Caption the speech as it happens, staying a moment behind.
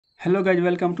Hello guys,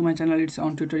 welcome to my channel. It's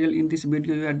on tutorial. In this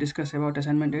video we are discuss about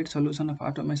assignment 8 solution of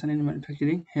automation in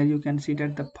manufacturing. Here you can see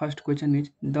that the first question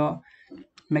is the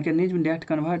mechanism that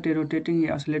convert a rotating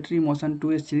oscillatory motion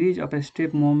to a series of a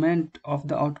step movement of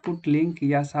the output link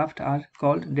या shaft are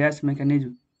called dash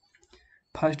mechanism.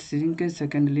 First shrinkage,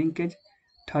 second linkage,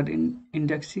 third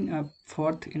indexing,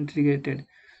 fourth integrated.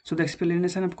 So the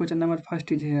explanation of question number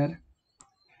first is here.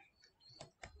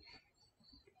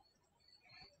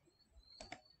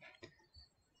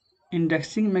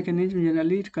 Indexing mechanism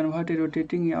generally convert a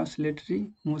rotating oscillatory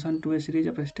motion to a series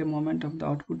of step movement of the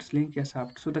output link या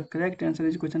shaft. So the correct answer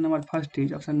is question number first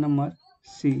is option number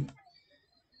C.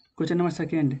 Question number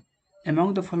second.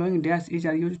 Among the following dash is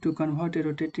are used to convert a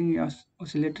rotating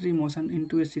oscillatory motion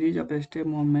into a series of step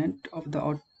movement of the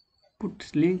output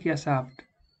link या shaft.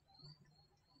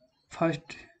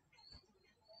 First,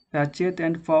 ratchet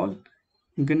and fall,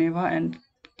 Geneva and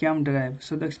cam drive.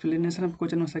 So the explanation of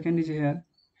question number second is here.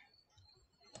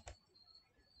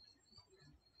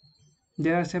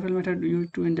 There are several methods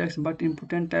used to index, but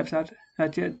important types are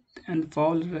ratchet and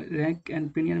fall, rack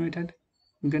and pinion method,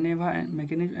 Geneva and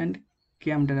mechanism, and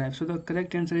cam drive. So the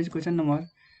correct answer is question number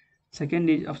second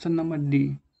is option number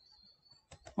D.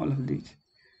 All of these.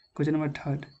 Question number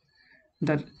third.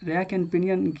 The rack and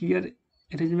pinion gear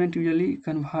arrangement usually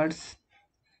converts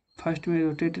first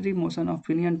rotatory motion of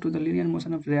pinion to the linear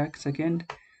motion of rack.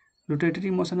 Second,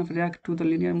 rotatory motion of rack to the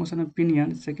linear motion of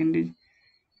pinion. Second is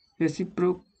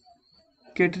reciprocatory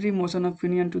motion of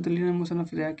pinion to the linear motion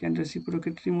of rack, and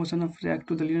reciprocatory motion of rack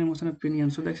to the linear motion of pinion.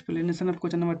 So the explanation of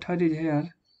question number third is here.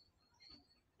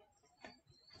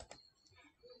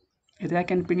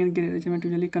 Rack and pinion gear arrangement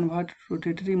usually convert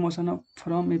rotatory motion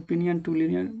from a pinion to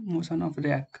linear motion of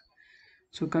rack.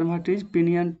 So convert is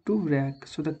pinion to rack.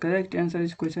 So the correct answer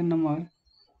is question number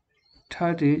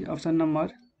third is option number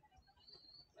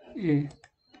A.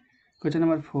 Question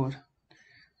number 4.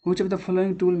 Which of the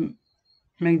following tool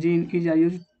magazine is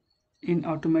used in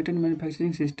automated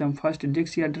manufacturing system? First,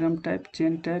 Dixie drum type,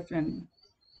 chain type, and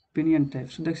pinion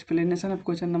type. So the explanation of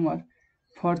question number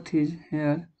 4 is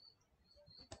here.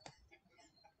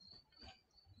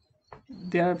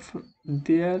 The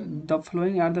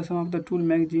following are the some of the tool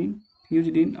magazine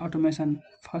used in automation.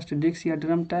 First, Dixie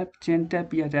drum type, chain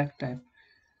type, या rack type.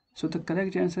 So the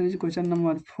correct answer is question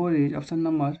number 4 is option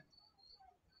number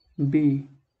B.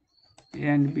 A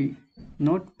and B,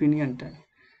 not pinion type.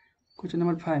 Question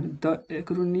number 5. The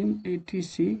acronym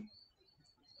ATC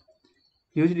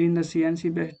used in the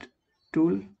CNC based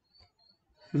tool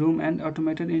room and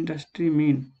automated industry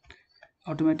mean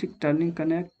automatic turning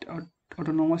connect,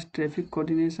 autonomous traffic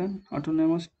coordination,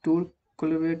 autonomous tool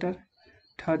collaborator,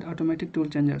 third automatic tool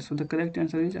changer. So the correct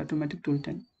answer is automatic tool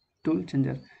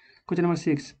changer. Question number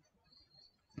 6.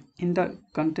 In the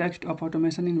context of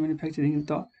automation in manufacturing,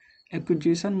 the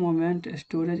acquisition, movement,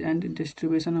 storage, and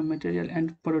distribution of material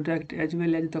and product, as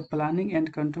well as the planning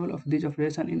and control of these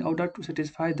operations in order to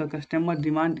satisfy the customer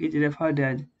demand is referred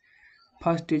as.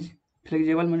 First is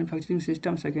flexible manufacturing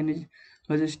system, second is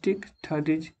logistic, third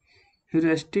is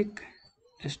heuristic,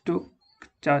 stochastic.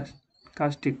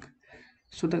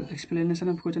 So the explanation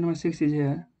of question number 6 is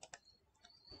here.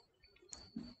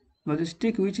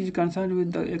 Logistic, which is concerned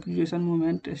with the acquisition,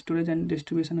 movement, storage, and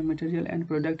distribution of material and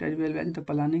product, as well as the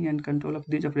planning and control of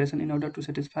these operations in order to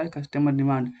satisfy customer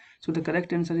demand. So the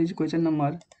correct answer is question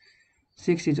number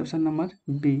 6 is option number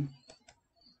B.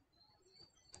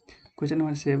 Question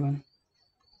number 7.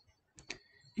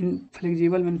 In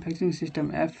flexible manufacturing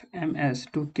system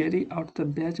FMS, to carry out the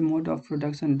batch mode of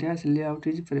production, dash layout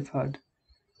is preferred.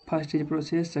 First is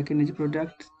process, second is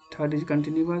product, third is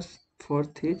continuous,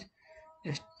 fourth is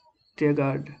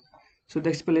staggered. So the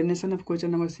explanation of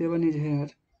question number 7 is here.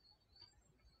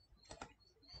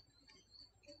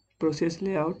 Process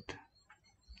layout,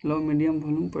 low medium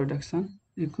volume production,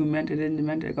 equipment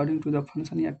arrangement according to the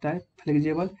function or type,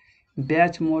 flexible,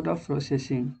 batch mode of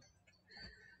processing.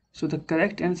 So the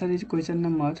correct answer is question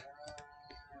number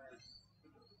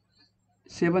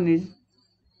 7 is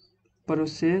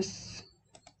process,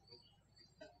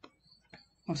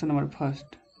 option number first.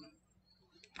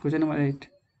 Question number 8.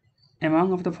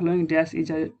 Among of the following dash is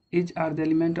are the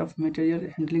element of material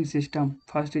handling system.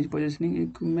 First is positioning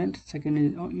equipment, second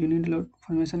is unit load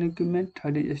formation equipment,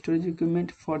 third is storage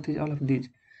equipment, fourth is all of these.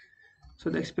 So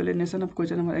the explanation of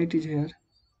question number 8 is here.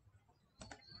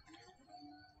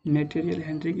 Material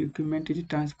handling equipment is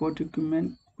transport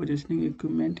equipment, positioning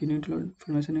equipment, unit load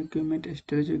formation equipment,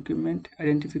 storage equipment,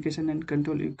 identification and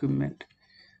control equipment.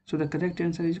 So the correct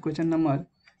answer is question number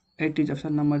 8 is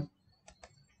option number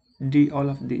D, all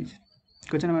of these.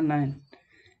 Question number 9.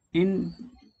 In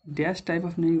dash type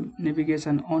of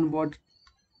navigation on board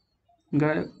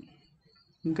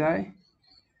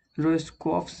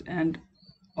gyroscopes and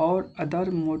or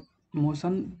other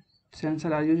motion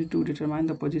sensors are used to determine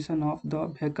the position of the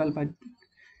vehicle by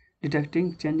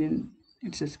detecting change in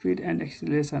its speed and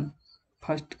acceleration.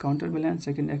 First, counterbalance;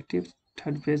 second, active;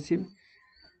 third, passive.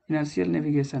 Inertial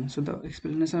navigation. So the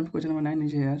explanation of question number 9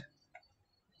 is here.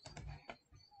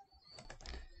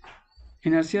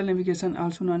 Inertial navigation,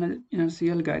 also known as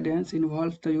inertial guidance,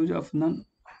 involves the use of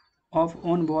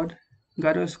onboard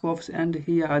gyroscopes and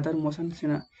other motion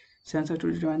sensors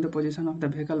to determine the position of the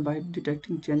vehicle by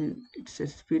detecting change in its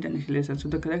speed and acceleration. So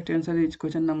the correct answer is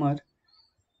question number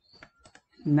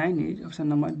 9 is option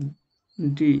number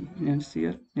D,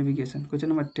 inertial navigation. Question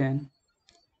number 10.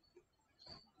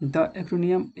 The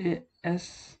acronym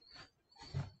AS/RS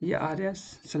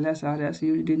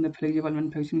used in the flexible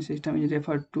manufacturing system is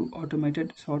referred to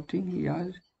automated sorting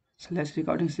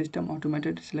 /recording system,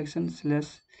 automated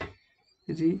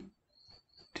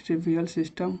selection/retrieval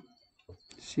system,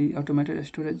 C. Automated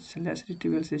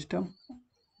storage/retrieval system,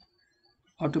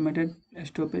 automated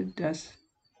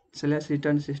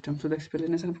stoppage/return system. So the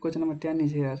explanation of question number 10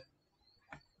 is here.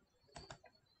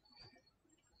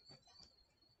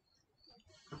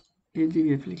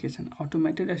 AGV application,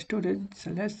 automated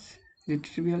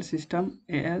storage/retrieval system,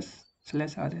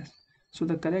 AS/RS. So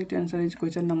the correct answer is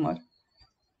question number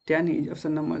 10 is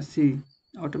option number C,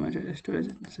 automated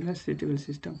storage/retrieval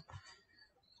system.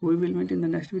 We will meet in the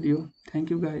next video. Thank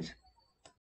you guys.